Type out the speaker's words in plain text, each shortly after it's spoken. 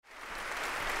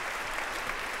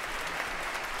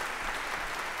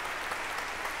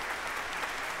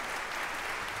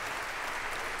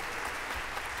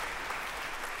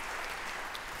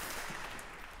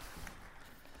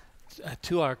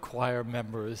To our choir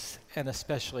members, and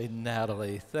especially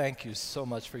Natalie, thank you so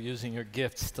much for using your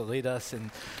gifts to lead us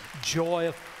in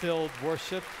joy-filled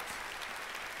worship.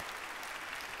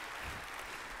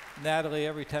 Natalie,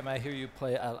 every time I hear you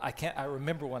play, I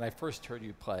remember when I first heard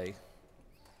you play,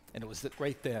 and it was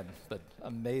right then, but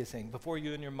amazing. Before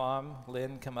you and your mom,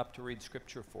 Lynn, come up to read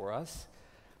scripture for us,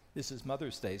 this is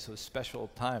Mother's Day, so a special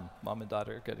time, mom and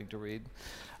daughter are getting to read.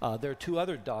 There are two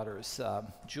other daughters,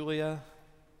 Julia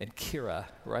and Kira,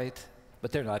 right?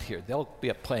 But they're not here. They'll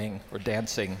be up playing or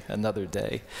dancing another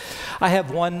day. I have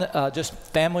one just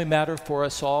family matter for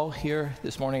us all here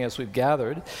this morning as we've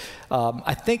gathered.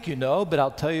 I think you know, but I'll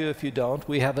tell you if you don't.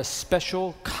 We have a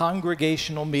special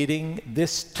congregational meeting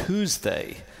this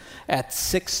Tuesday at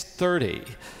 6:30.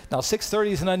 Now,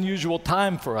 6:30 is an unusual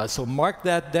time for us, so mark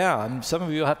that down. Some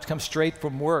of you will have to come straight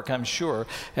from work, I'm sure,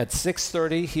 at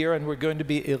 6:30 here, and we're going to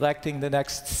be electing the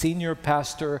next senior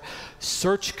pastor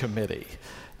search committee.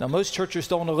 Now, most churches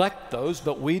don't elect those,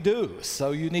 but we do,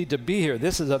 so you need to be here.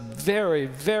 This is a very,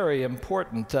 very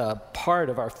important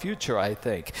part of our future, I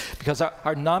think, because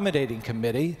our nominating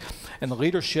committee and the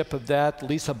leadership of that,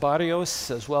 Lisa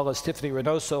Barrios, as well as Tiffany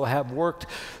Reynoso, have worked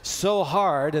so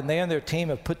hard, and they and their team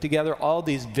have put together all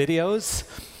these videos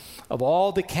of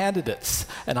all the candidates,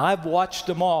 and I've watched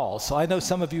them all, so I know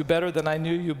some of you better than I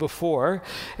knew you before,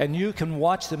 and you can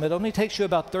watch them. It only takes you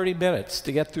about 30 minutes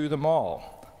to get through them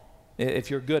all,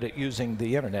 if you're good at using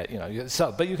the internet,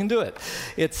 but you can do it.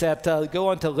 It's at, go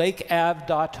on to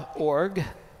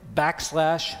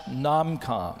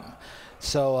lakeav.org/nomcom.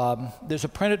 So there's a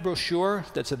printed brochure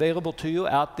that's available to you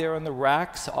out there in the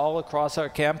racks all across our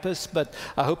campus, but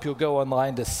I hope you'll go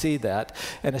online to see that.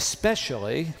 And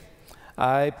especially,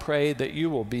 I pray that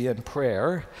you will be in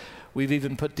prayer. We've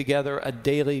even put together a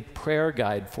daily prayer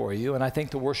guide for you, and I think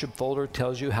the worship folder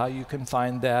tells you how you can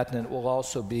find that, and it will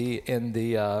also be in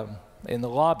the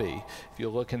lobby if you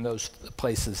look in those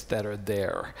places that are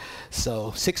there.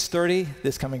 So 6:30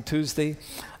 this coming Tuesday.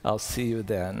 I'll see you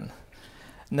then.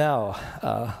 Now,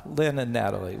 Lynn and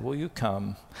Natalie, will you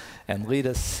come and lead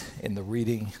us in the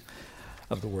reading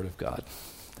of the Word of God?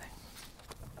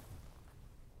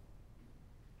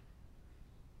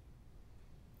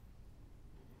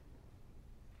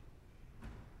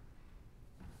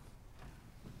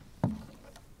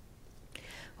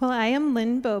 Well, I am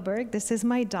Lynn Boberg. This is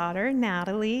my daughter,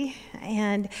 Natalie,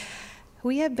 and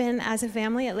we have been as a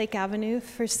family at Lake Avenue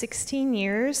for 16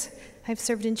 years. I've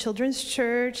served in children's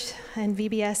church and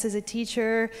VBS as a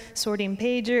teacher, sorting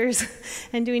pagers,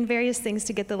 and doing various things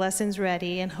to get the lessons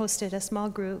ready, and hosted a small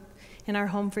group in our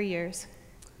home for years.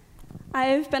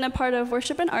 I've been a part of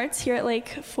worship and arts here at Lake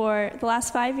for the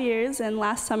last 5 years, and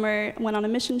last summer went on a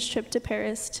missions trip to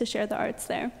Paris to share the arts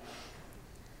there.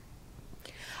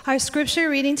 Our scripture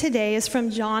reading today is from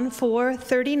John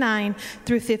 4:39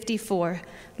 through 54.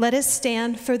 Let us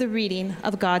stand for the reading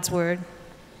of God's word.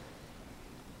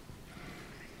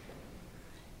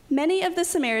 Many of the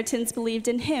Samaritans believed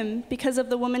in him because of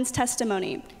the woman's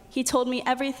testimony. He told me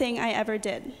everything I ever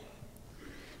did.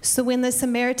 So when the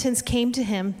Samaritans came to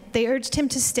him, they urged him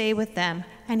to stay with them,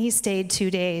 and he stayed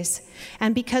 2 days.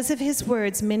 And because of his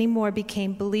words, many more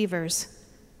became believers.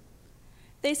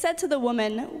 They said to the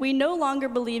woman, "We no longer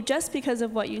believe just because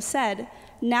of what you said.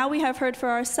 Now we have heard for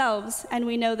ourselves, and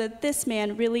we know that this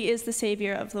man really is the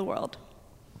Savior of the world."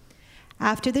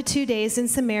 After the 2 days in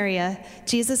Samaria,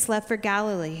 Jesus left for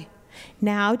Galilee.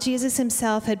 Now Jesus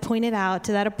himself had pointed out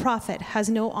that a prophet has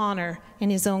no honor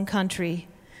in his own country.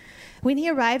 When he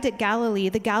arrived at Galilee,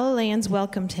 the Galileans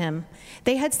welcomed him.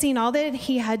 They had seen all that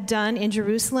he had done in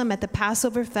Jerusalem at the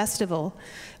Passover festival,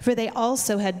 for they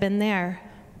also had been there.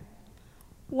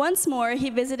 Once more, he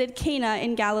visited Cana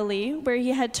in Galilee, where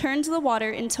he had turned the water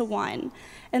into wine,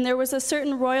 and there was a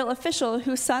certain royal official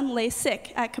whose son lay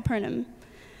sick at Capernaum.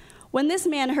 When this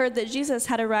man heard that Jesus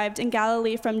had arrived in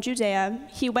Galilee from Judea,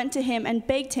 he went to him and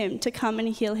begged him to come and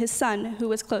heal his son, who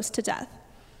was close to death.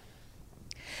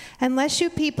 "Unless you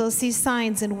people see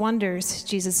signs and wonders,"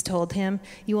 Jesus told him,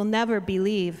 "you will never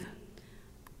believe."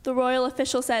 The royal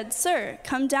official said, "Sir,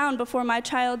 come down before my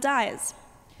child dies."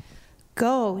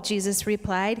 "Go," Jesus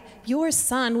replied, "your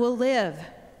son will live."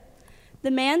 The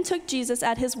man took Jesus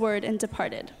at his word and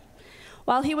departed.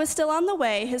 While he was still on the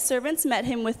way, his servants met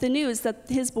him with the news that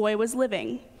his boy was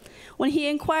living. When he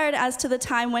inquired as to the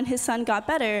time when his son got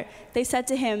better, they said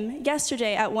to him,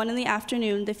 "Yesterday at 1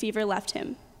 PM, the fever left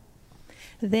him."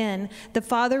 Then the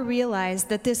father realized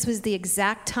that this was the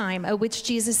exact time at which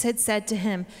Jesus had said to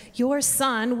him, "Your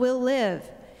son will live."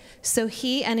 So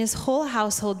he and his whole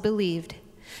household believed.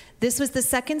 This was the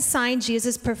second sign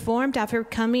Jesus performed after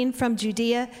coming from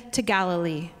Judea to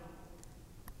Galilee.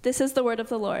 This is the word of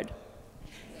the Lord.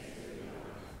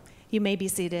 You may be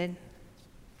seated.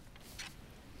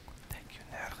 Thank you,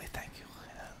 Natalie. Thank you,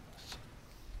 Lynn.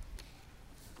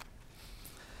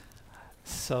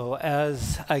 So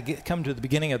as I come to the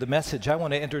beginning of the message, I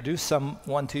want to introduce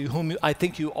someone to you whom I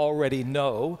think you already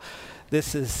know.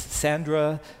 This is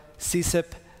Sandra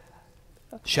Cecep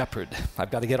Shepherd. I've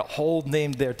got to get a whole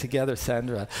name there together,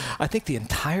 Sandra. I think the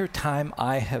entire time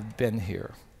I have been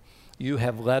here, you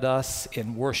have led us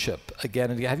in worship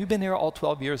again and again. Have you been here all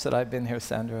 12 years that I've been here,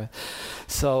 Sandra?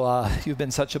 So you've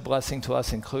been such a blessing to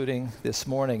us, including this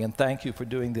morning, and thank you for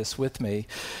doing this with me,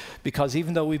 because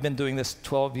even though we've been doing this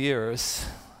 12 years,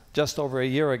 just over a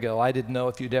year ago, I didn't know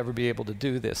if you'd ever be able to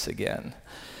do this again.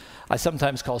 I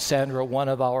sometimes call Sandra one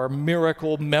of our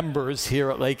miracle members here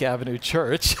at Lake Avenue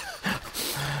Church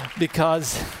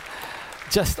because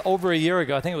just over a year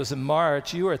ago, I think it was in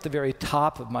March, you were at the very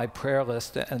top of my prayer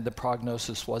list and the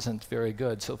prognosis wasn't very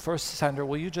good. So first, Sandra,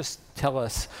 will you just tell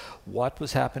us what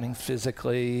was happening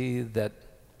physically that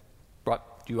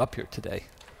brought you up here today?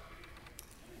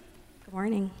 Good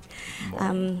morning.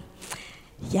 Morning.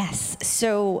 Yes,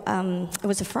 so it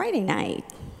was a Friday night.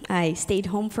 I stayed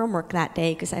home from work that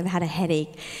day because I've had a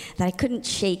headache that I couldn't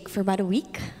shake for about a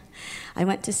week. I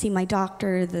went to see my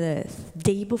doctor the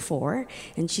day before,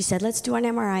 and she said, let's do an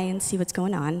MRI and see what's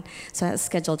going on. So that was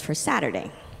scheduled for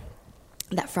Saturday.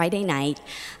 That Friday night,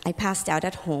 I passed out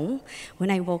at home.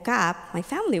 When I woke up, my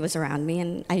family was around me,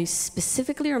 and I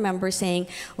specifically remember saying,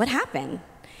 what happened?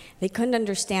 They couldn't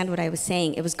understand what I was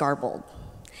saying. It was garbled.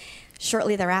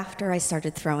 Shortly thereafter, I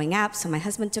started throwing up, so my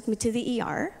husband took me to the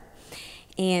ER.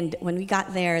 And when we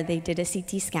got there, they did a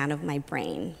CT scan of my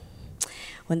brain.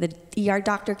 When the ER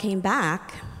doctor came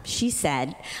back, she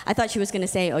said, I thought she was going to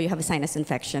say, oh, you have a sinus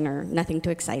infection or nothing too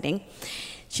exciting.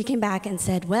 She came back and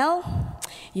said, well,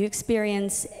 you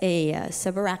experience a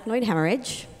subarachnoid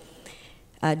hemorrhage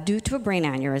due to a brain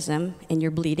aneurysm, and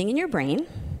you're bleeding in your brain,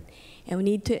 and we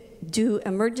need to do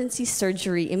emergency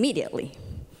surgery immediately,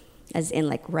 as in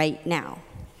like right now.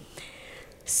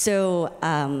 So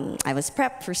I was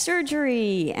prepped for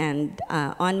surgery, and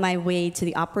on my way to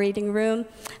the operating room,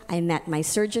 I met my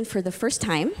surgeon for the first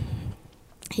time.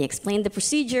 He explained the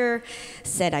procedure,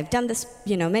 said, I've done this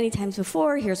many times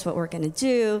before, here's what we're gonna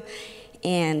do,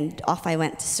 and off I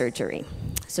went to surgery.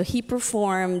 So he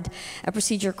performed a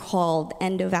procedure called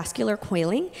endovascular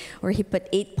coiling, where he put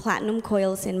 8 platinum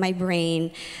coils in my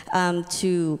brain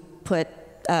to put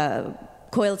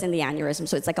coils in the aneurysm,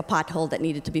 so it's like a pothole that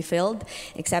needed to be filled,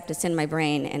 except it's in my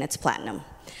brain and it's platinum.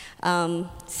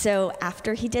 So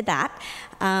after he did that,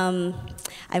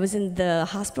 I was in the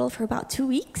hospital for about 2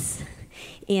 weeks,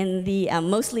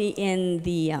 mostly in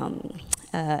the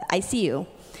ICU,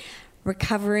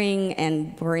 recovering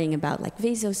and worrying about like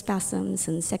vasospasms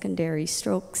and secondary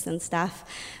strokes and stuff,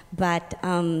 but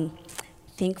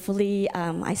thankfully,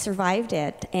 I survived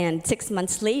it, and 6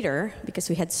 months later, because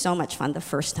we had so much fun the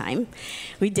first time,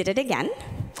 we did it again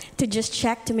to just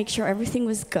check to make sure everything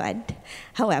was good.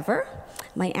 However,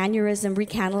 my aneurysm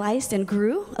recanalized and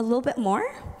grew a little bit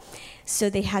more, so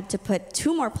they had to put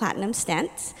 2 more platinum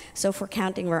stents. So if we're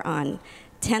counting, we're on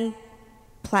 10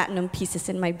 platinum pieces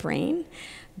in my brain,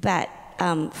 but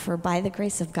for by the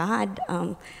grace of God,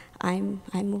 I'm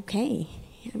okay.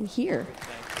 I'm here.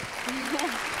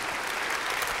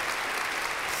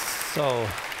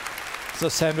 So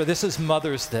Sandra, this is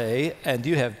Mother's Day, and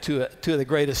you have two of the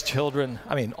greatest children.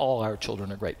 I mean, all our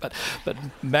children are great, but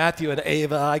Matthew and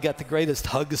Ava, I got the greatest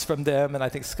hugs from them, and I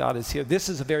think Scott is here. This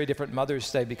is a very different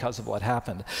Mother's Day because of what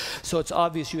happened. So it's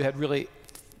obvious you had really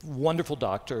wonderful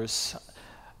doctors,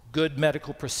 good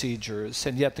medical procedures,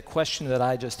 and yet the question that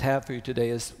I just have for you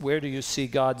today is, where do you see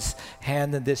God's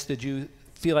hand in this? Did you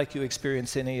feel like you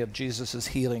experienced any of Jesus'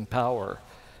 healing power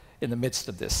in the midst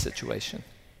of this situation?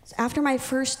 After my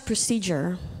first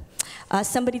procedure,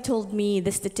 somebody told me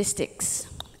the statistics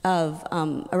of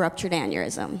a ruptured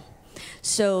aneurysm.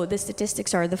 So the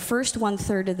statistics are the first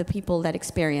 1/3 of the people that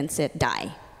experience it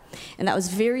die. And that was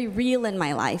very real in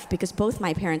my life because both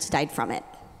my parents died from it.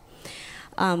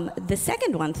 The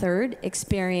second 1/3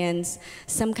 experience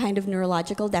some kind of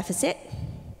neurological deficit.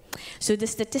 So the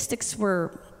statistics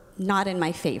were not in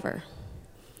my favor.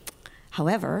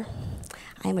 However,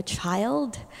 I'm a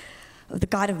child of the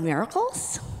God of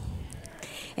miracles,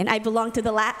 and I belong to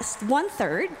the last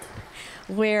 1/3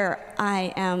 where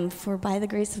I am, for by the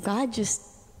grace of God, just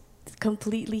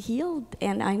completely healed,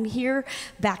 and I'm here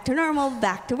back to normal,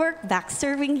 back to work, back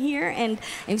serving here, and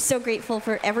I'm so grateful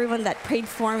for everyone that prayed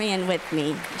for me and with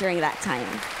me during that time.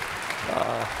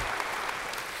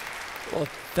 Well,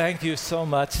 Thank you so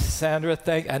much, Sandra.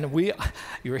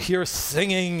 You're here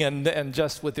singing and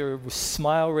just with your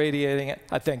smile radiating.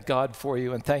 I thank God for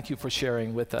you, and thank you for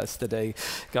sharing with us today.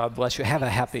 God bless you. Have a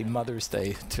happy Mother's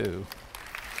Day, too.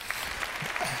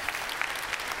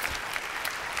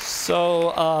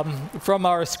 So, from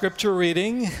our scripture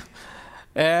reading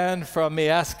and from me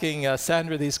asking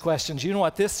Sandra these questions, you know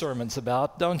what this sermon's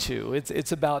about, don't you?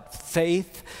 It's about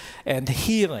faith and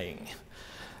healing.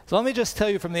 So let me just tell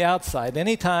you from the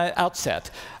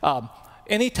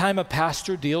anytime a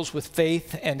pastor deals with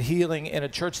faith and healing in a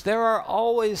church, there are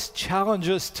always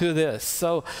challenges to this.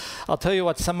 So I'll tell you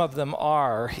what some of them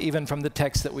are, even from the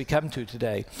text that we come to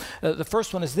today. The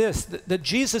first one is this, that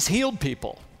Jesus healed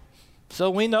people. So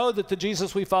we know that the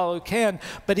Jesus we follow can,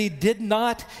 but he did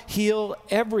not heal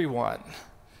everyone.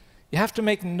 You have to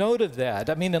make note of that.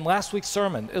 I mean, in last week's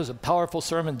sermon, it was a powerful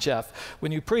sermon, Jeff.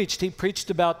 When he preached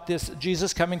about this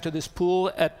Jesus coming to this pool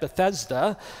at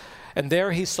Bethesda, and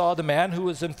there he saw the man who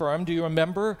was infirm. Do you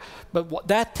remember? But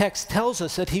that text tells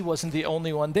us that he wasn't the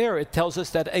only one there. It tells us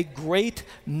that a great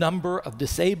number of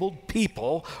disabled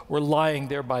people were lying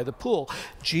there by the pool.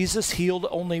 Jesus healed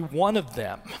only one of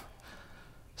them.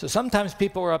 So sometimes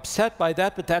people are upset by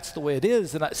that, but that's the way it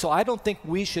is. And so I don't think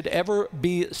we should ever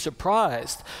be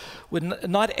surprised when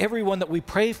not everyone that we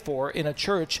pray for in a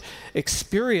church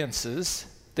experiences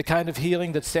the kind of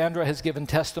healing that Sandra has given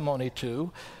testimony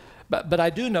to. But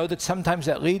I do know that sometimes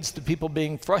that leads to people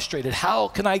being frustrated. How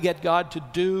can I get God to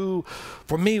do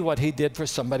for me what he did for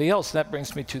somebody else? That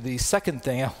brings me to the second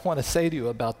thing I want to say to you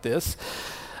about this.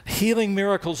 Healing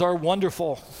miracles are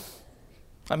wonderful.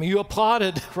 I mean, you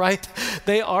applauded, right?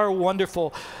 They are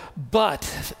wonderful. But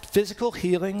physical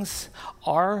healings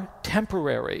are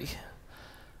temporary.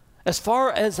 As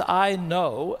far as I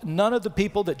know, none of the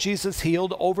people that Jesus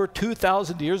healed over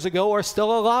 2,000 years ago are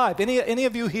still alive. Any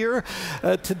of you here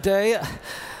today?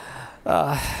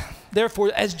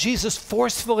 Therefore, as Jesus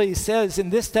forcefully says in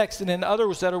this text and in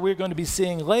others that we're going to be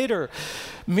seeing later,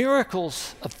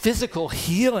 miracles of physical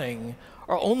healing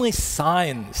are only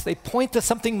signs. They point to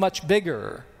something much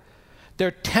bigger.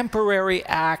 They're temporary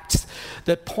acts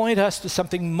that point us to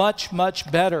something much,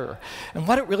 much better. And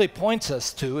what it really points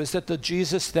us to is that the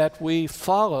Jesus that we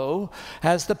follow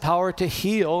has the power to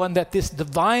heal, and that this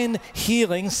divine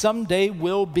healing someday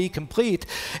will be complete.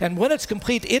 And when it's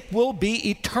complete, it will be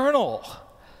eternal.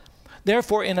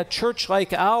 Therefore, in a church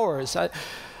like ours,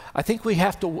 I think we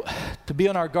have to be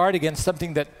on our guard against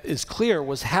something that is clear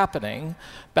was happening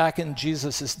back in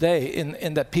Jesus' day,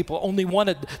 in that people only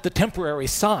wanted the temporary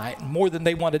sign more than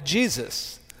they wanted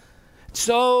Jesus. It's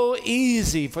so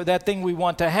easy for that thing we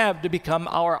want to have to become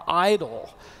our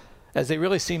idol, as they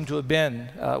really seem to have been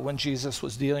when Jesus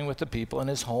was dealing with the people in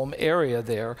his home area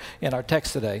there in our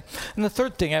text today. And the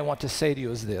third thing I want to say to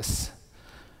you is this.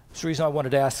 That's the reason I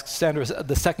wanted to ask Sandra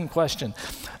the second question.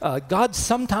 God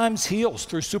sometimes heals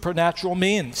through supernatural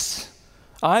means.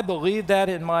 I believe that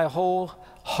in my whole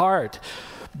heart.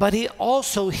 But he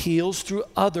also heals through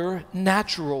other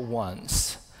natural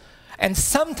ones. And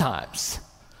sometimes,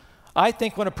 I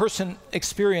think when a person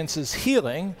experiences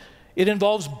healing, it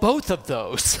involves both of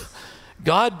those.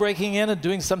 God breaking in and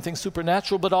doing something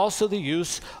supernatural, but also the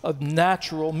use of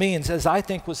natural means, as I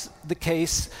think was the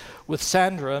case with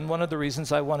Sandra, and one of the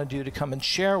reasons I wanted you to come and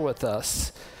share with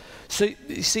us. So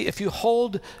you see, if you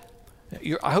hold,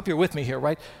 I hope you're with me here,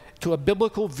 right, to a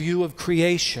biblical view of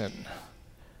creation,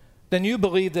 then you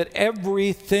believe that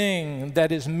everything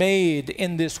that is made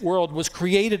in this world was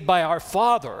created by our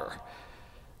Father.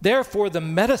 Therefore, the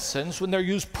medicines, when they're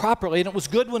used properly, and it was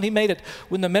good when he made it,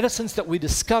 when the medicines that we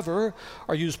discover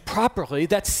are used properly,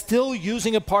 that's still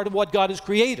using a part of what God has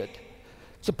created.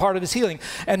 It's a part of his healing.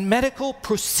 And medical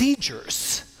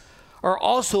procedures are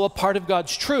also a part of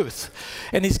God's truth.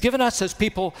 And he's given us as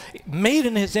people made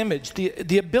in his image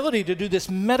the ability to do this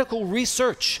medical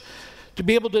research, to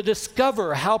be able to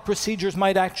discover how procedures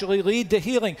might actually lead to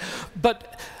healing.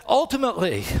 But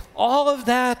ultimately, all of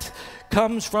that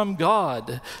comes from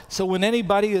God. So when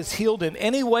anybody is healed in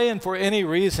any way and for any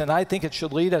reason, I think it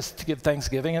should lead us to give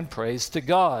thanksgiving and praise to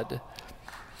God.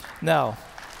 Now,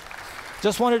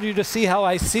 just wanted you to see how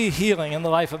I see healing in the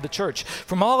life of the church.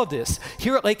 From all of this,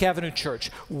 here at Lake Avenue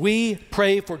Church, we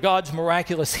pray for God's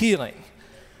miraculous healing.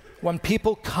 When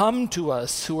people come to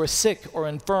us who are sick or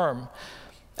infirm,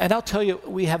 and I'll tell you,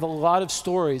 we have a lot of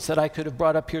stories that I could have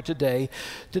brought up here today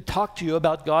to talk to you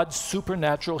about God's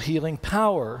supernatural healing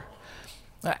power.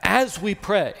 As we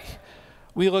pray,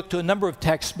 we look to a number of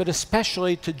texts, but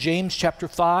especially to James chapter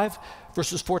 5,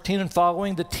 verses 14 and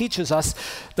following, that teaches us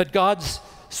that God's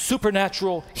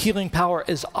supernatural healing power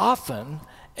is often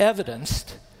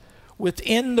evidenced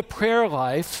within the prayer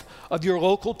life of your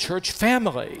local church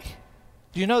family.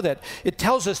 Do you know that? It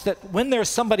tells us that when there's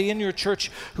somebody in your church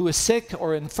who is sick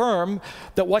or infirm,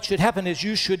 that what should happen is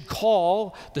you should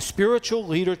call the spiritual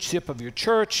leadership of your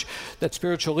church. That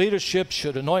spiritual leadership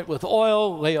should anoint with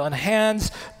oil, lay on hands,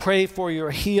 pray for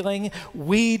your healing.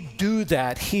 We do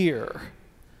that here.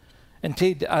 And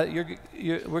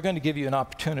we're going to give you an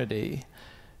opportunity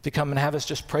to come and have us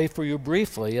just pray for you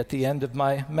briefly at the end of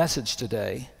my message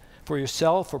today, for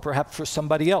yourself or perhaps for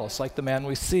somebody else, like the man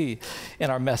we see in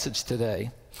our message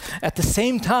today. At the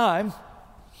same time,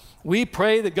 we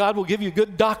pray that God will give you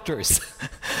good doctors.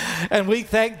 And we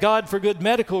thank God for good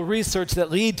medical research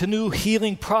that lead to new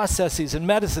healing processes and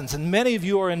medicines. And many of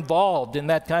you are involved in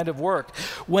that kind of work.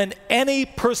 When any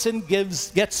person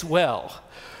gets well,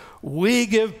 we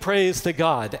give praise to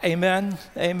God. Amen?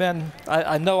 Amen.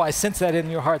 I know, I sense that in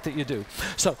your heart that you do.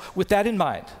 So with that in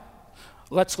mind,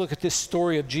 let's look at this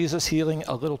story of Jesus healing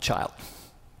a little child.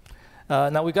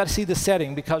 Now we've got to see the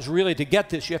setting, because really to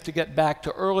get this, you have to get back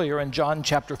to earlier in John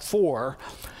chapter 4,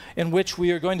 in which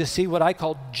we are going to see what I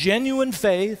call genuine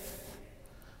faith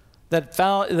that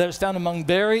is found among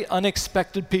very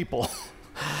unexpected people.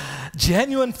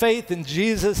 Genuine faith in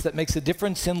Jesus that makes a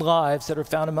difference in lives that are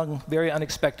found among very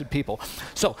unexpected people.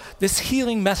 So this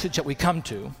healing message that we come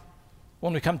to,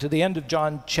 when we come to the end of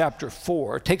John chapter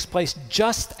 4, takes place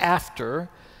just after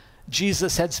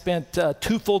Jesus had spent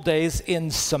 2 full days in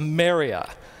Samaria.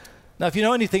 Now, if you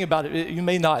know anything about it, you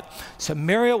may not.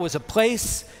 Samaria was a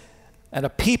place and a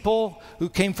people who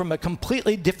came from a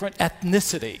completely different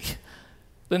ethnicity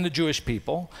than the Jewish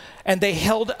people, and they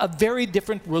held a very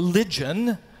different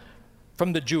religion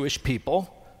from the Jewish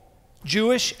people.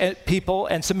 Jewish people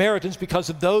and Samaritans, because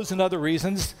of those and other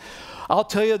reasons, I'll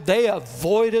tell you, they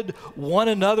avoided one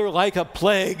another like a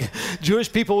plague.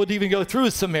 Jewish people wouldn't even go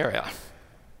through Samaria.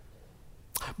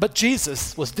 But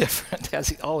Jesus was different, as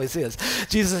he always is.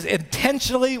 Jesus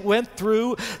intentionally went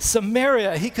through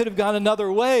Samaria. He could have gone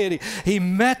another way, and he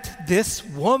met this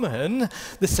woman,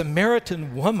 the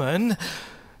Samaritan woman,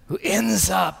 who ends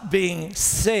up being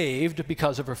saved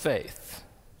because of her faith.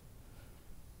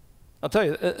 I'll tell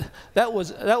you, that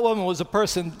woman was a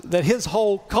person that his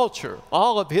whole culture,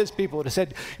 all of his people would have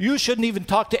said, you shouldn't even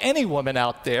talk to any woman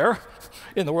out there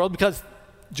in the world, because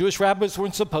Jewish rabbis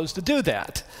weren't supposed to do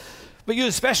that. But you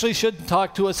especially shouldn't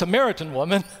talk to a Samaritan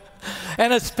woman,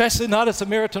 and especially not a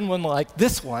Samaritan woman like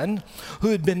this one, who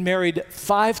had been married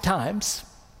 5 times,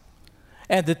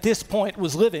 and at this point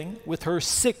was living with her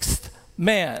 6th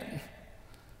man.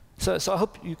 So I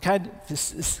hope you kind of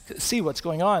see what's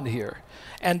going on here.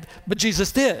 But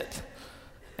Jesus did,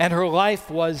 and her life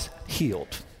was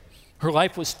healed. Her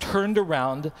life was turned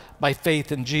around by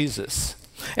faith in Jesus.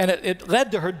 And it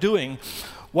led to her doing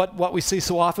what we see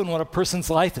so often when a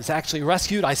person's life is actually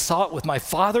rescued. I saw it with my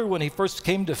father when he first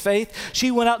came to faith.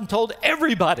 She went out and told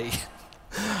everybody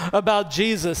about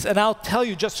Jesus. And I'll tell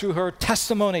you, just through her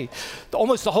testimony,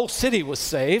 almost the whole city was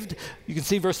saved. You can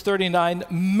see verse 39,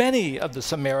 many of the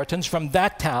Samaritans from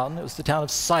that town, it was the town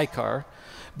of Sychar,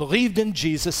 believed in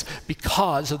Jesus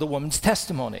because of the woman's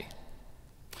testimony.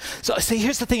 So see,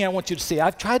 here's the thing I want you to see.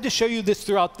 I've tried to show you this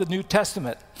throughout the New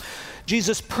Testament.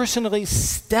 Jesus personally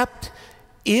stepped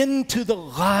into the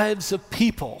lives of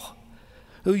people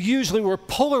who usually were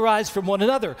polarized from one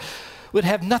another, would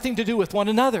have nothing to do with one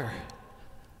another.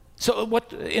 So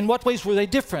in what ways were they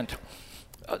different?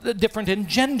 Different in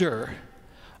gender.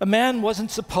 A man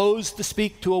wasn't supposed to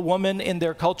speak to a woman in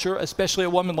their culture, especially a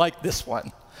woman like this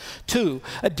one. 2,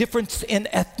 a difference in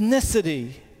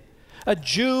ethnicity. A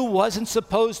Jew wasn't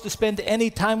supposed to spend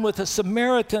any time with a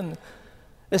Samaritan,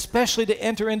 especially to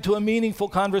enter into a meaningful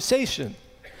conversation.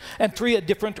 And 3, a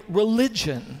different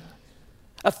religion.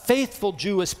 A faithful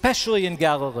Jew, especially in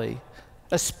Galilee,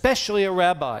 especially a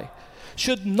rabbi,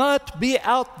 should not be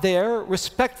out there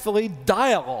respectfully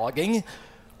dialoguing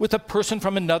with a person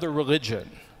from another religion.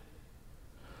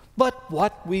 But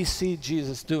what we see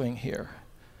Jesus doing here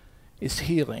is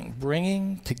healing,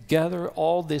 bringing together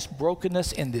all this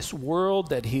brokenness in this world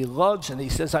that he loves, and he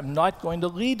says, I'm not going to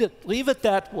leave it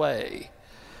that way.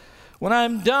 When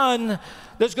I'm done,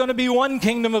 there's going to be one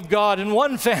kingdom of God and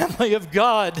one family of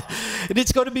God. And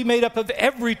it's going to be made up of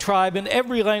every tribe and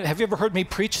every language. Have you ever heard me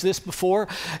preach this before?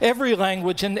 Every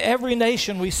language and every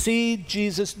nation, we see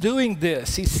Jesus doing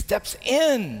this. He steps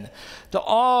in to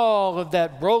all of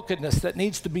that brokenness that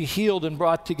needs to be healed and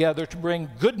brought together to bring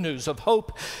good news of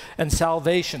hope and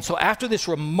salvation. So after this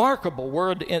remarkable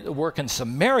work in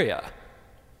Samaria,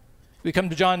 we come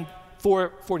to John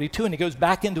 4:42, and he goes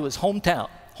back into his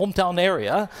hometown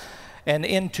area and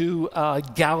into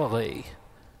Galilee.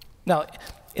 Now,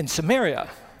 in Samaria,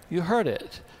 you heard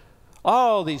it,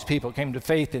 All these people came to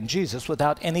faith in Jesus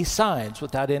without any signs,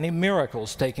 without any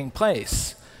miracles taking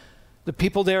place. The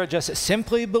people there just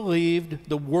simply believed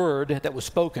the word that was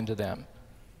spoken to them.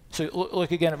 So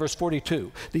look again at verse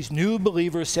 42. These new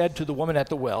believers said to the woman at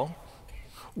the well,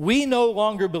 "We no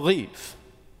longer believe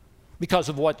because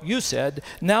of what you said.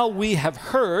 Now we have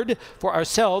heard for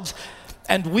ourselves,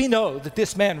 and we know that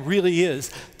this man really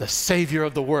is the Savior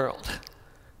of the world."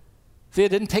 See, it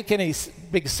didn't take any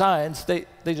big signs. They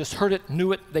just heard it,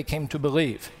 knew it, they came to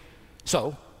believe.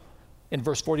 So, in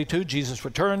verse 42, Jesus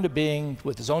returned to being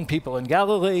with his own people in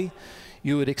Galilee.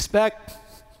 You would expect,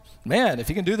 man, if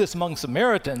he can do this among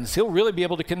Samaritans, he'll really be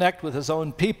able to connect with his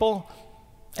own people.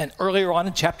 And earlier on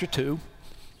in chapter 2,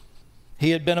 he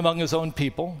had been among his own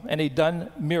people, and he'd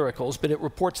done miracles, but it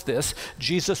reports this: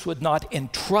 Jesus would not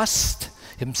entrust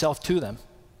himself to them,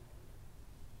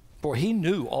 for he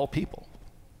knew all people.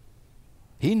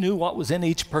 He knew what was in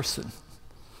each person.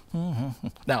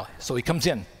 Now, so he comes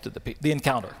in to the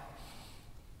encounter.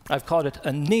 I've called it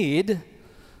a need,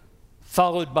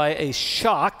 followed by a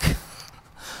shock,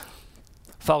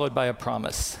 followed by a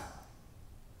promise.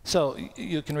 So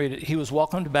you can read it. He was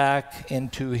welcomed back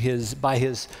into by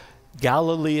his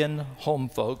Galilean home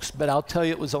folks, but I'll tell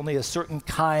you, it was only a certain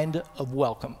kind of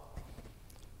welcome.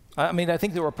 I mean, I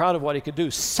think they were proud of what he could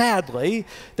do. Sadly,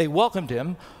 they welcomed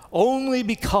him only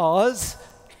because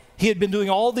he had been doing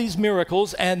all these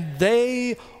miracles and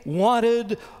they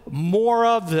wanted more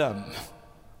of them.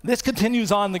 This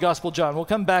continues on in the Gospel of John. We'll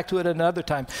come back to it another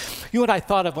time. You know what I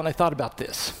thought of when I thought about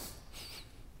this?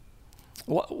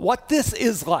 What this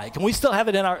is like, and we still have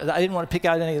it in our, I didn't want to pick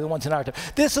out any of the ones in our time.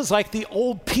 This is like the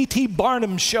old P.T.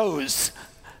 Barnum shows.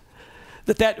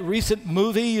 That recent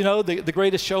movie, you know, the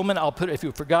Greatest Showman. I'll put it, if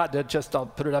you forgot, I'll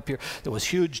put it up here. There was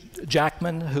Hugh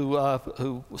Jackman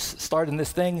who starred in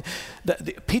this thing.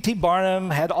 P.T. Barnum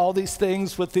had all these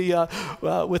things with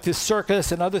his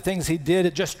circus and other things he did.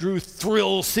 It just drew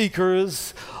thrill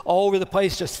seekers all over the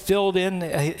place, just filled in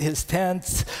his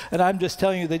tents. And I'm just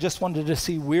telling you, they just wanted to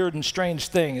see weird and strange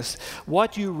things.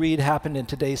 What you read happened in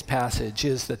today's passage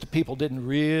is that the people didn't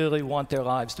really want their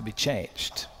lives to be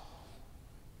changed.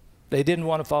 They didn't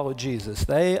want to follow Jesus.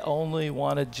 They only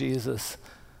wanted Jesus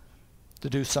to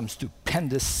do some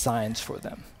stupendous signs for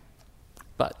them.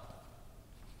 But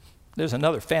there's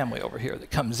another family over here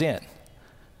that comes in.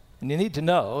 And you need to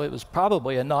know it was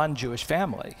probably a non-Jewish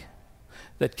family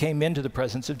that came into the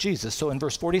presence of Jesus. So in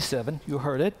verse 47, you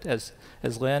heard it as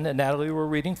Lynn and Natalie were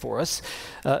reading for us.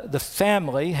 The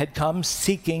family had come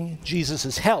seeking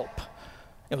Jesus' help.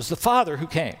 It was the father who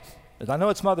came. I know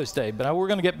it's Mother's Day, but we're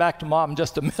going to get back to Mom in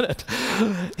just a minute.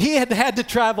 He had to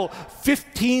travel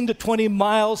 15 to 20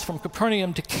 miles from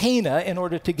Capernaum to Cana in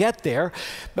order to get there.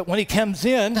 But when he comes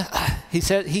in, he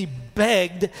said he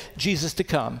begged Jesus to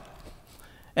come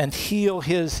and heal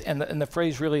his, and the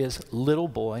phrase really is little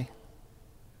boy,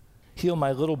 heal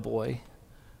my little boy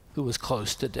who was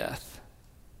close to death.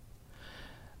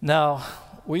 Now,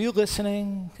 were you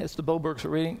listening as the Bobergs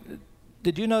were reading?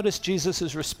 Did you notice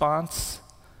Jesus' response?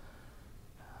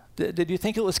 Did you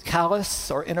think it was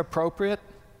callous or inappropriate?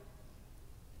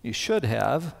 You should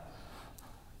have,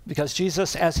 because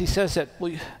Jesus, as he says that,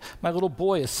 well, my little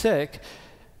boy is sick,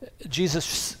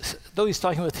 Jesus, though he's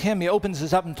talking with him, he opens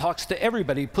this up and talks to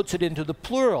everybody. He puts it into the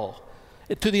plural.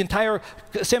 To the entire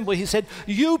assembly, he said,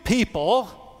 you people,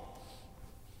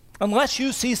 unless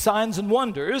you see signs and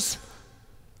wonders,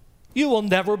 you will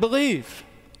never believe.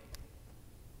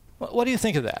 What do you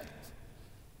think of that?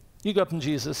 You go up and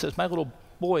Jesus says, my little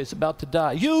boy is about to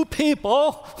die. You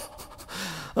people,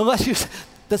 unless you,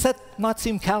 does that not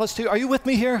seem callous to you? Are you with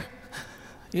me here?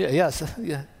 Yes.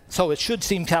 So it should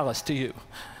seem callous to you.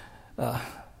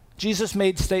 Jesus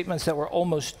made statements that were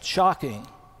almost shocking.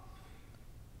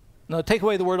 No, take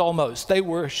away the word almost. They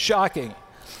were shocking.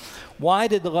 Why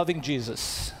did the loving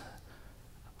Jesus,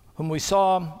 whom we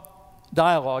saw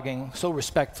dialoguing so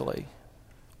respectfully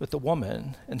with the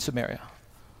woman in Samaria,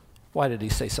 why did he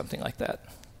say something like that?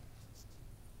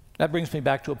 That brings me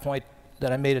back to a point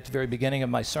that I made at the very beginning of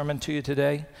my sermon to you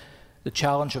today, the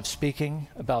challenge of speaking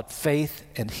about faith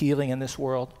and healing in this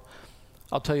world.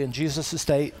 I'll tell you, in Jesus'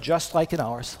 day, just like in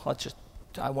ours,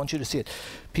 I want you to see it,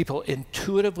 people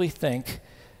intuitively think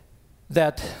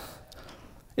that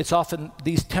it's often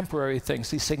these temporary things,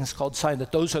 these things called signs,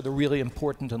 that those are the really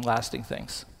important and lasting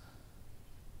things.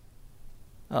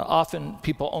 Often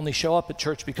people only show up at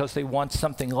church because they want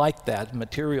something like that,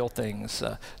 material things.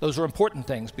 Those are important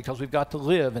things because we've got to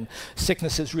live, and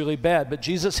sickness is really bad. But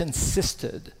Jesus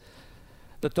insisted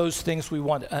that those things we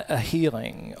want, a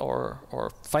healing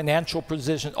or financial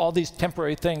provision, all these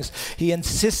temporary things, he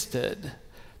insisted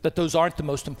that those aren't the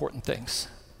most important things.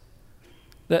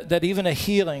 That even a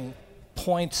healing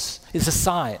is a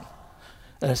sign.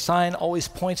 And a sign always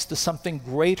points to something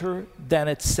greater than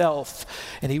itself.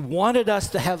 And he wanted us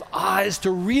to have eyes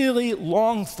to really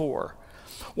long for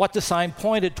what the sign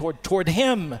pointed toward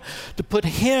him, to put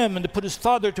him and to put his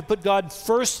Father, to put God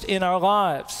first in our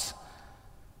lives.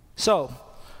 So,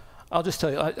 I'll just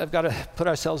tell you, I've got to put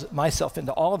myself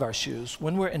into all of our shoes.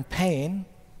 When we're in pain,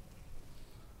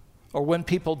 or when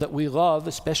people that we love,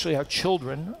 especially our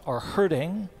children, are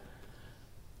hurting,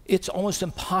 it's almost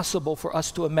impossible for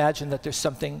us to imagine that there's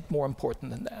something more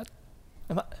important than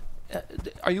that.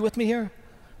 Are you with me here?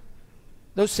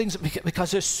 Those things,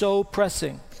 because they're so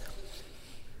pressing.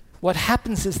 What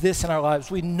happens is this in our lives.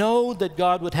 We know that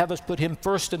God would have us put him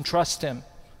first and trust him.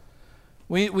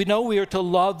 We know we are to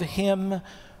love him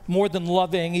more than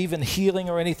loving, even healing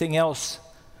or anything else.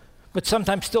 But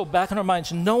sometimes still back in our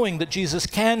minds, knowing that Jesus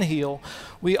can heal,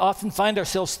 we often find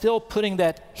ourselves still putting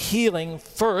that healing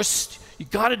first. You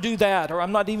got to do that, or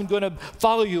I'm not even going to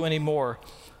follow you anymore.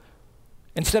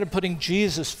 Instead of putting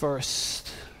Jesus first,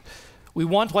 we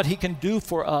want what he can do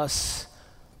for us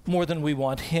more than we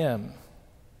want him.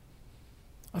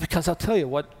 Because I'll tell you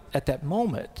what, at that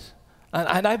moment,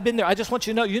 and I've been there, I just want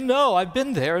you to know, I've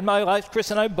been there in my life,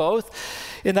 Chris and I both.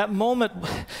 In that moment,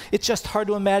 it's just hard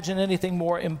to imagine anything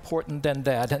more important than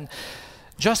that. And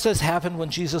just as happened when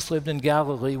Jesus lived in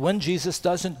Galilee, when Jesus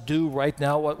doesn't do right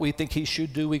now what we think he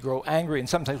should do, we grow angry, and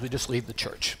sometimes we just leave the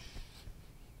church.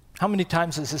 How many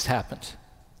times has this happened?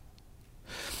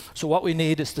 So what we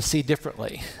need is to see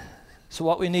differently. So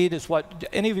what we need is what,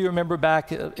 any of you remember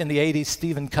back in the 80s,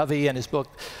 Stephen Covey and his book,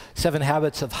 7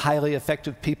 Habits of Highly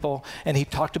Effective People, and he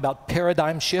talked about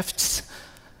paradigm shifts.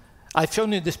 I've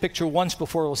shown you this picture once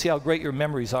before. We'll see how great your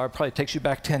memories are. It probably takes you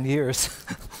back 10 years.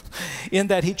 In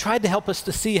that he tried to help us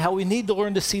to see how we need to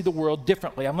learn to see the world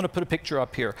differently. I'm going to put a picture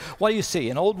up here. What do you see,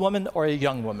 an old woman or a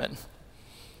young woman?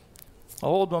 An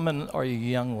old woman or a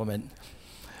young woman?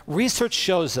 Research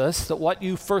shows us that what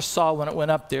you first saw when it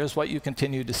went up there is what you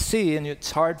continue to see, and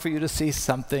it's hard for you to see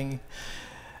something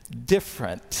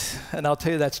different. And I'll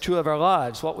tell you that's true of our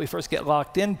lives. What we first get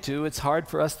locked into, it's hard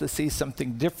for us to see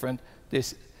something different.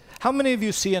 How many of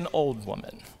you see an old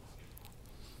woman?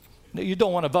 You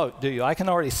don't want to vote, do you? I can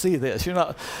already see this.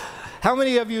 How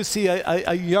many of you see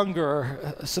a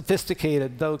younger,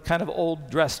 sophisticated, though kind of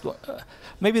old-dressed?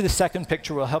 Maybe the second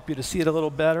picture will help you to see it a little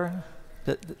better.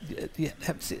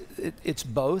 It's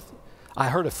both. I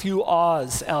heard a few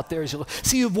ahs out there as you look.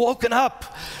 See, you've woken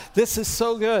up. This is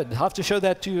so good. I'll have to show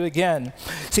that to you again.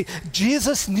 See,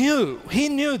 Jesus he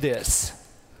knew this,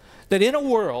 that in a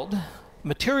world,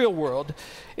 material world,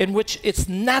 in which it's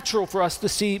natural for us to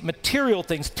see material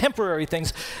things, temporary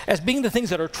things, as being the things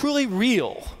that are truly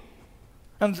real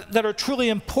and that are truly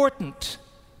important.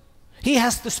 He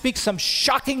has to speak some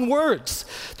shocking words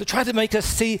to try to make us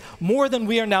see more than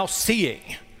we are now seeing.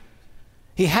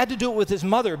 He had to do it with his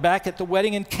mother back at the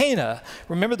wedding in Cana.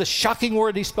 Remember the shocking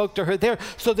word he spoke to her there,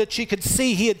 so that she could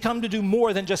see he had come to do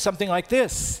more than just something like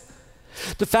this.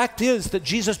 The fact is that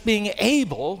Jesus being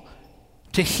able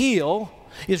to heal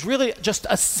is really just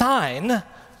a sign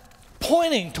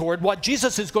pointing toward what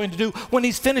Jesus is going to do when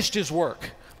he's finished his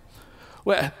work.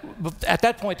 Well, at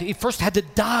that point, he first had to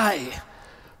die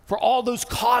for all those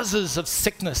causes of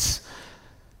sickness.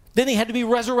 Then he had to be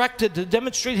resurrected to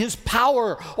demonstrate his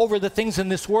power over the things in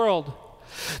this world.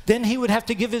 Then he would have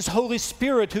to give his Holy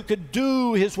Spirit who could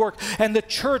do his work, and the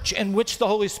church in which the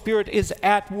Holy Spirit is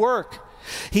at work.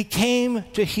 He came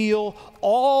to heal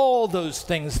all those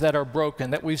things that are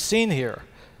broken that we've seen here.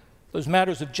 Those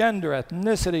matters of gender,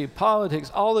 ethnicity, politics,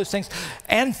 all those things,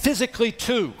 and physically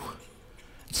too.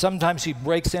 Sometimes he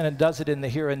breaks in and does it in the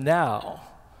here and now.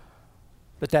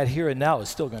 But that here and now is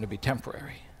still going to be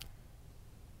temporary.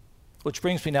 Which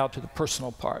brings me now to the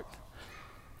personal part.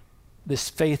 This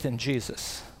faith in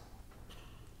Jesus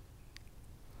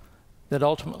that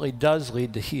ultimately does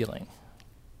lead to healing.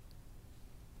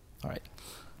 All right.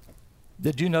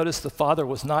 Did you notice the Father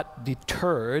was not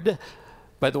deterred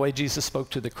by the way Jesus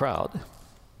spoke to the crowd?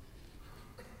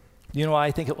 You know why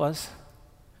I think it was?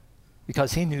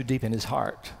 Because he knew deep in his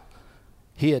heart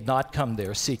he had not come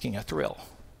there seeking a thrill.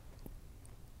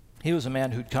 He was a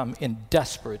man who'd come in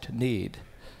desperate need.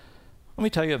 Let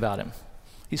me tell you about him.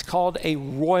 He's called a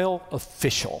royal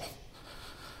official,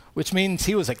 which means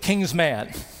he was a king's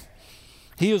man.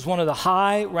 He was one of the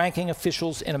high-ranking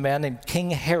officials in a man named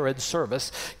King Herod's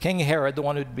service. King Herod, the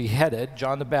one who'd beheaded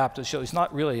John the Baptist, so he's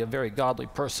not really a very godly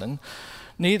person.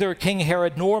 Neither King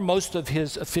Herod nor most of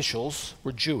his officials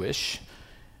were Jewish,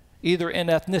 either in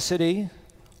ethnicity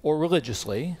or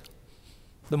religiously.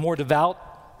 The more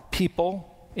devout people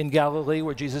in Galilee,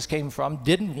 where Jesus came from,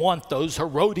 didn't want those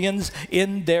Herodians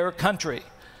in their country.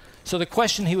 So the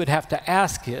question he would have to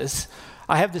ask is,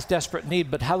 I have this desperate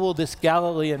need, but how will this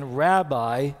Galilean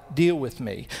rabbi deal with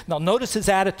me? Now notice his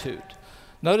attitude.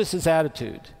 Notice his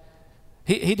attitude.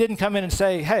 He didn't come in and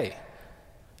say, hey,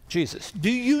 Jesus, do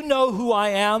you know who I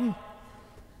am?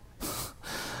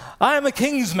 I am a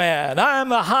king's man. I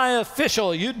am a high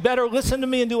official. You'd better listen to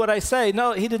me and do what I say.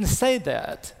 No, he didn't say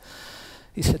that.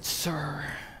 He said, sir,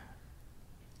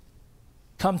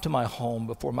 come to my home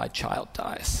before my child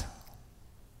dies.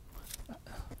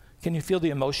 Can you feel the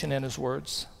emotion in his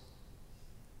words?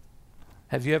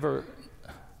 Have you ever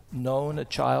known a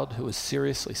child who was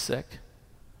seriously sick?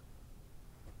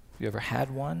 Have you ever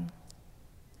had one?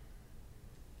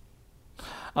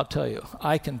 I'll tell you,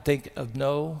 I can think of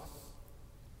no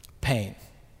pain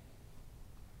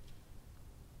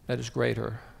that is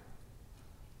greater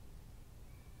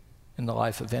in the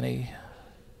life of any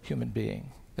human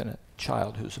being than a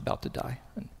child who's about to die,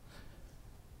 and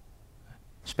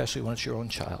especially when it's your own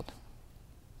child.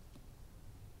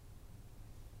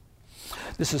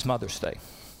 This is Mother's Day.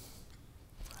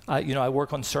 I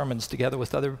work on sermons together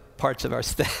with other parts of our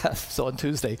staff. So on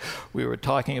Tuesday, we were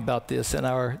talking about this, and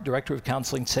our director of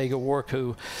counseling, Sega Wark,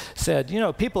 who said,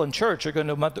 people in church are going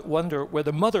to wonder where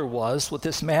the mother was when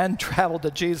this man traveled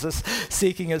to Jesus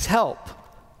seeking his help.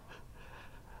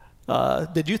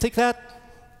 Did you think that?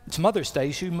 It's Mother's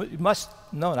Day. You must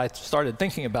know, and I started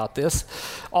thinking about this.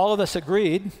 All of us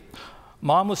agreed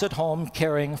Mom was at home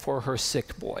caring for her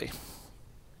sick boy.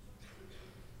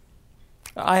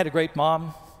 I had a great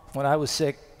mom. When I was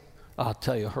sick, I'll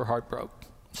tell you, her heart broke.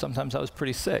 Sometimes I was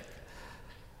pretty sick.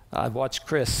 I watched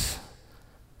Chris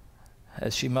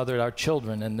as she mothered our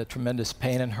children and the tremendous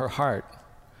pain in her heart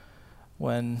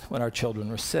when our children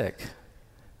were sick.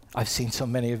 I've seen so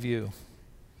many of you.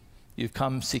 You've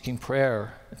come seeking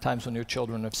prayer at times when your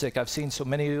children are sick. I've seen so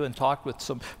many of you and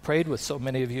prayed with so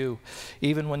many of you,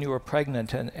 even when you were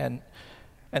pregnant and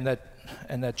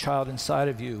that child inside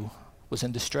of you was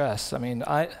in distress. I mean,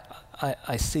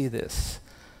 I see this.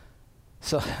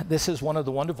 So this is one of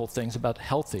the wonderful things about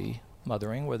healthy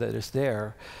mothering, where that is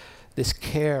there, this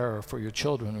care for your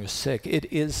children who are sick.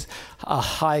 It is a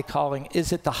high calling.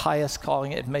 Is it the highest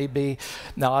calling? It may be.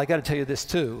 Now, I got to tell you this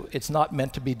too. It's not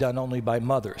meant to be done only by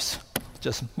mothers.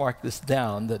 Just mark this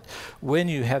down, that when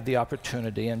you have the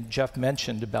opportunity, and Jeff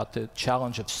mentioned about the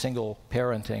challenge of single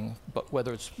parenting, but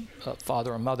whether it's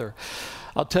father or mother,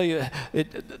 I'll tell you,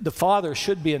 the father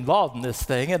should be involved in this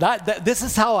thing. And this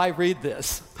is how I read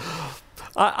this.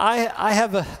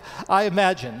 I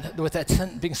imagine, with that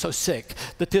son being so sick,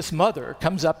 that this mother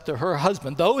comes up to her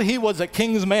husband, though he was a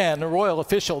king's man, a royal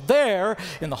official there.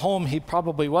 In the home, he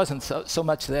probably wasn't so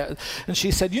much there. And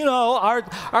she said,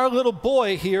 our little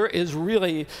boy here is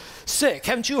really sick.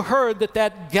 Haven't you heard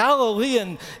that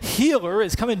Galilean healer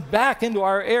is coming back into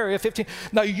our area? 15.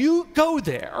 Now you go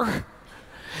there,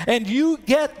 and you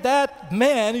get that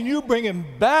man and you bring him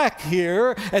back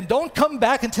here, and don't come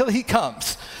back until he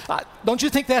comes. Don't you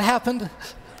think that happened?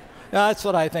 That's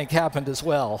what I think happened as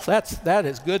well. That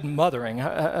is good mothering,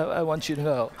 I want you to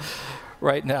know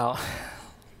right now.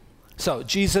 So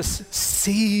Jesus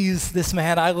sees this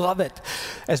man, I love it,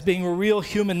 as being a real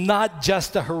human, not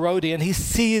just a Herodian. He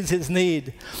sees his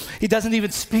need. He doesn't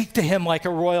even speak to him like a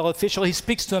royal official. He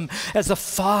speaks to him as a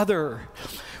father.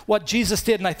 What Jesus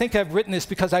did, and I think I've written this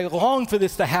because I long for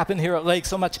this to happen here at Lake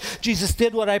so much. Jesus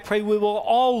did what I pray we will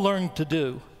all learn to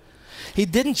do. He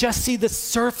didn't just see the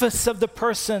surface of the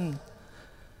person,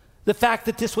 the fact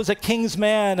that this was a king's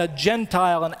man, a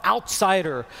Gentile, an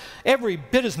outsider, every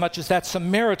bit as much as that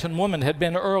Samaritan woman had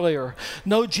been earlier.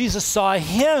 No, Jesus saw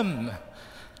him.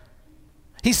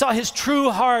 He saw his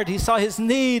true heart. He saw his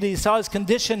need. He saw his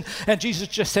condition. And Jesus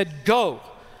just said, go,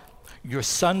 your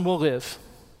son will live.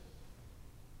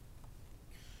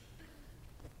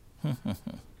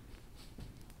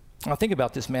 Now think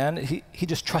about this man. He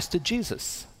just trusted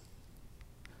Jesus.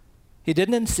 He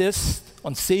didn't insist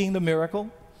on seeing the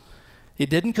miracle. He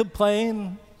didn't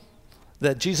complain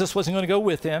that Jesus wasn't going to go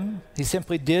with him. He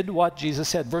simply did what Jesus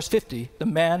said. Verse 50, the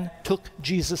man took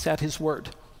Jesus at his word.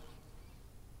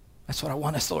 That's what I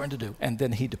want us to learn to do. And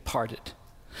then he departed.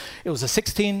 It was a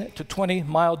 16 to 20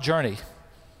 mile journey.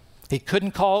 He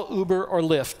couldn't call Uber or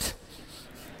Lyft.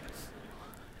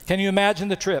 Can you imagine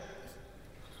the trip?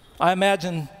 I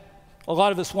imagine a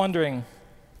lot of us wondering,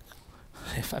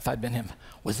 if I'd been him,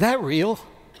 was that real?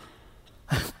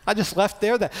 I just left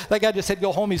there. That guy just said,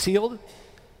 go home, he's healed.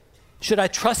 Should I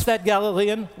trust that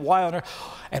Galilean? Why on earth?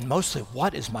 And mostly,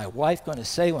 what is my wife going to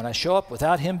say when I show up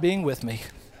without him being with me?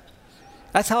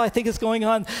 That's how I think it's going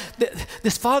on.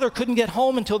 This father couldn't get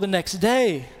home until the next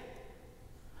day.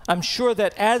 I'm sure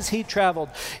that as he traveled,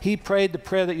 he prayed the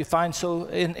prayer that you find so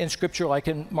in Scripture, like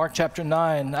in Mark chapter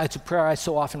 9. It's a prayer I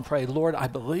so often pray, Lord, I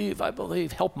believe,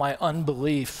 help my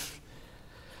unbelief.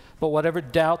 But whatever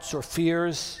doubts or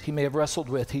fears he may have wrestled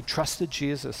with, he trusted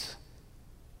Jesus,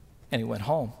 and he went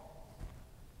home.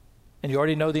 And you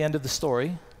already know the end of the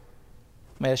story.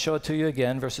 May I show it to you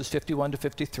again, verses 51 to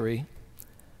 53.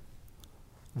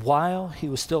 While he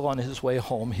was still on his way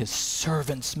home, his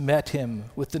servants met him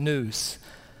with the news.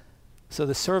 So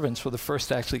the servants were the first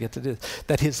to actually get to do this,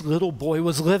 that his little boy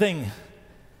was living.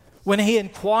 When he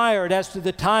inquired as to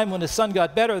the time when his son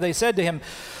got better, they said to him,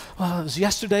 well, it was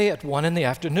yesterday at 1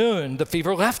 PM. The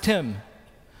fever left him.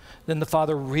 Then the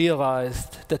father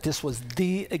realized that this was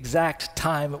the exact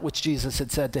time at which Jesus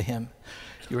had said to him,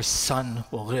 your son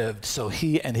will live. So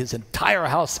he and his entire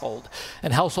household,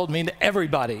 and household means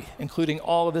everybody, including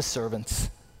all of his servants,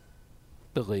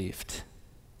 believed.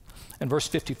 And verse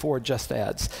 54 just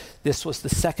adds, this was the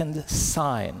second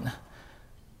sign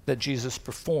that Jesus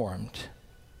performed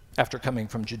after coming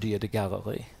from Judea to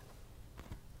Galilee.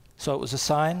 So it was a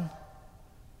sign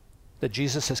that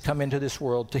Jesus has come into this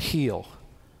world to heal.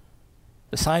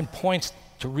 The sign points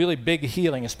to really big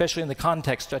healing, especially in the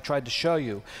context I tried to show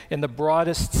you, in the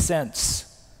broadest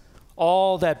sense.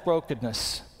 All that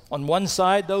brokenness. On one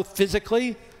side, though,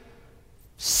 physically,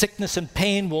 sickness and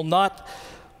pain will not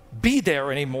be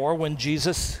there anymore when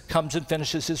Jesus comes and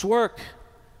finishes his work.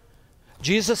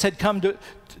 Jesus had come to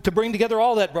bring together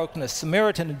all that brokenness,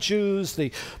 Samaritan and Jews,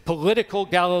 the political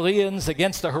Galileans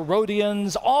against the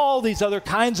Herodians, all these other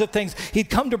kinds of things.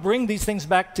 He'd come to bring these things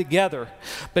back together,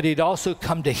 but he'd also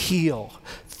come to heal,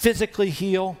 physically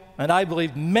heal, and I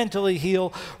believe mentally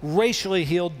heal, racially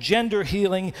heal, gender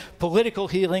healing, political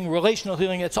healing, relational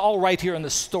healing. It's all right here in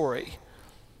the story.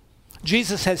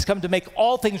 Jesus has come to make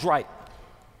all things right,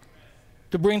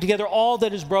 to bring together all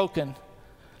that is broken.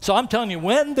 So I'm telling you,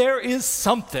 when there is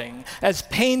something as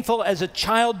painful as a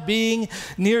child being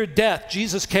near death,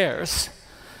 Jesus cares.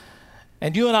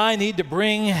 And you and I need to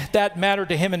bring that matter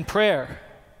to him in prayer.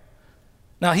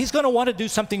 Now, he's going to want to do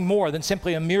something more than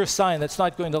simply a mere sign that's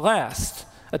not going to last,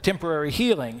 a temporary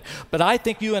healing. But I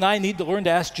think you and I need to learn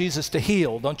to ask Jesus to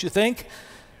heal, don't you think?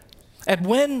 And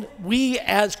when we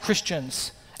as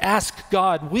Christians ask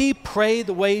God, we pray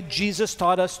the way Jesus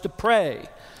taught us to pray.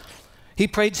 He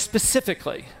prayed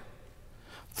specifically,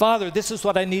 Father, this is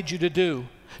what I need you to do.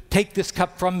 Take this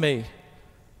cup from me.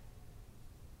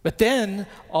 But then,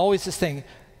 always this thing,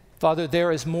 Father,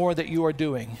 there is more that you are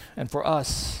doing. And for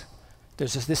us,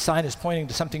 this sign is pointing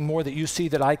to something more that you see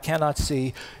that I cannot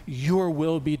see. Your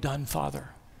will be done, Father,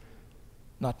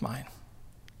 not mine.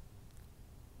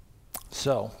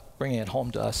 So, bringing it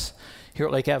home to us, here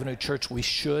at Lake Avenue Church, we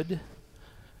should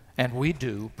and we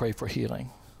do pray for healing.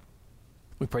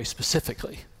 We pray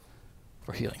specifically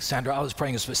for healing. Sandra, I was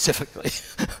praying specifically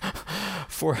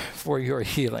for your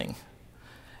healing.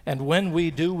 And when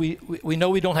we do, we know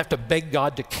we don't have to beg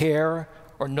God to care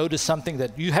or notice something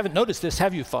that you haven't noticed this,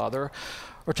 have you, Father?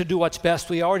 Or to do what's best.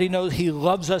 We already know he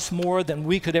loves us more than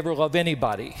we could ever love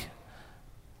anybody.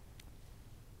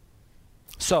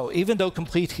 So even though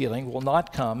complete healing will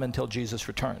not come until Jesus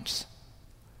returns,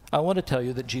 I want to tell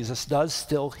you that Jesus does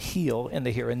still heal in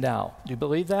the here and now. Do you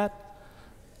believe that?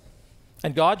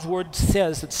 And God's word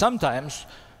says that sometimes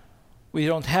we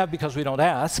don't have because we don't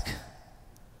ask.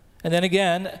 And then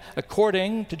again,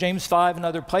 according to James 5 and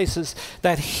other places,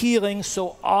 that healing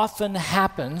so often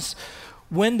happens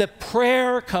when the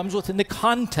prayer comes within the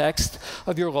context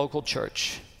of your local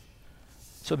church.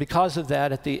 So because of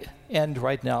that, at the end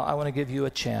right now, I want to give you a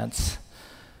chance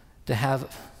to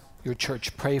have your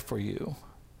church pray for you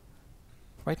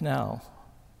right now.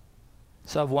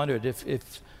 So I've wondered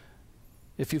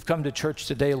if you've come to church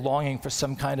today longing for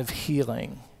some kind of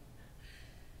healing,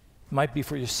 it might be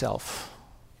for yourself.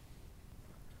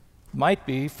 It might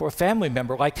be for a family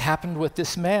member, like happened with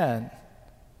this man.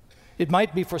 It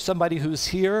might be for somebody who's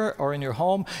here or in your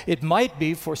home. It might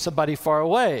be for somebody far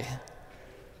away.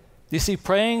 You see,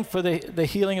 praying for the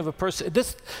healing of a person,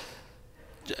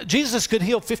 Jesus could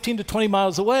heal 15 to 20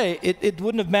 miles away. It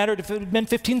wouldn't have mattered if it had been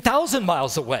 15,000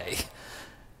 miles away.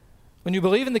 When you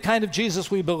believe in the kind of Jesus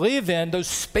we believe in, those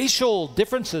spatial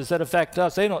differences that affect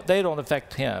us, they don't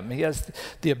affect him. He has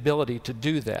the ability to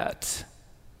do that.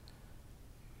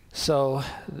 So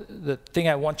the thing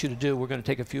I want you to do, we're going to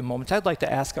take a few moments. I'd like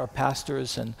to ask our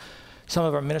pastors and some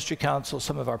of our ministry council,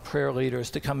 some of our prayer leaders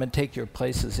to come and take your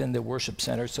places in the worship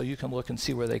center so you can look and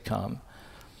see where they come.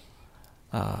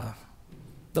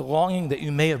 The longing that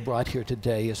you may have brought here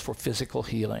today is for physical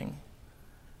healing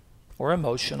or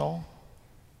emotional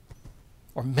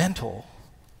or mental.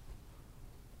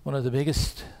 One of the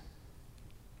biggest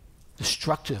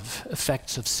destructive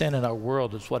effects of sin in our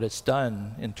world is what it's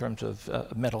done in terms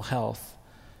of mental health.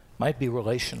 Might be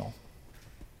relational.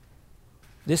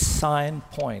 This sign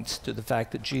points to the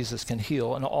fact that Jesus can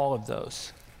heal in all of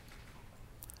those.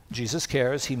 Jesus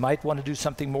cares. He might want to do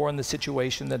something more in the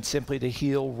situation than simply to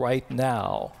heal right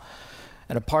now.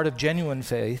 And a part of genuine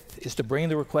faith is to bring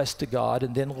the request to God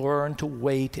and then learn to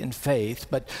wait in faith.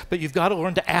 But you've got to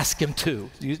learn to ask him too.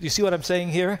 You see what I'm saying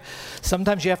here?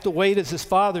 Sometimes you have to wait as his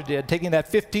father did, taking that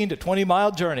 15 to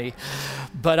 20-mile journey.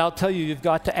 But I'll tell you, you've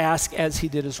got to ask as he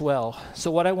did as well.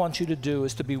 So what I want you to do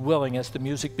is to be willing, as the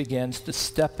music begins, to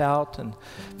step out and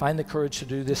find the courage to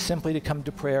do this, simply to come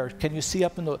to prayer. Can you see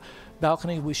up in the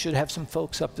balcony? We should have some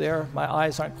folks up there. My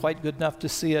eyes aren't quite good enough to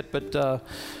see it, but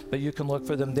you can look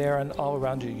for them there, and all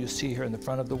around you see here in the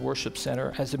front of the worship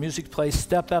center. As the music plays,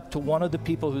 step up to one of the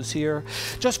people who's here,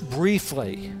 just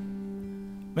briefly,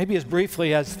 maybe as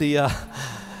briefly as the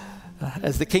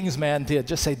king's man did.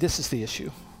 Just say, this is the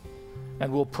issue,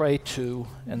 and we'll pray too,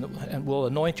 and we'll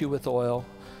anoint you with oil.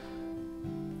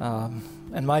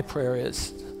 And my prayer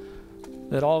is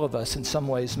that all of us in some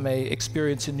ways may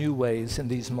experience in new ways in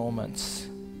these moments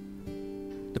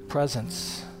the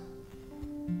presence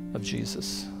of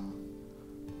Jesus,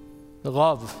 the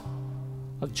love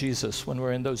of Jesus when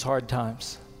we're in those hard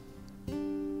times,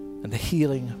 and the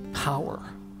healing power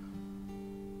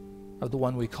of the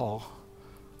one we call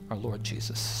our Lord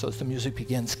Jesus. So as the music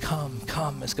begins, come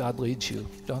as God leads you.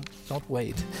 Don't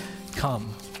wait.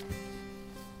 Come.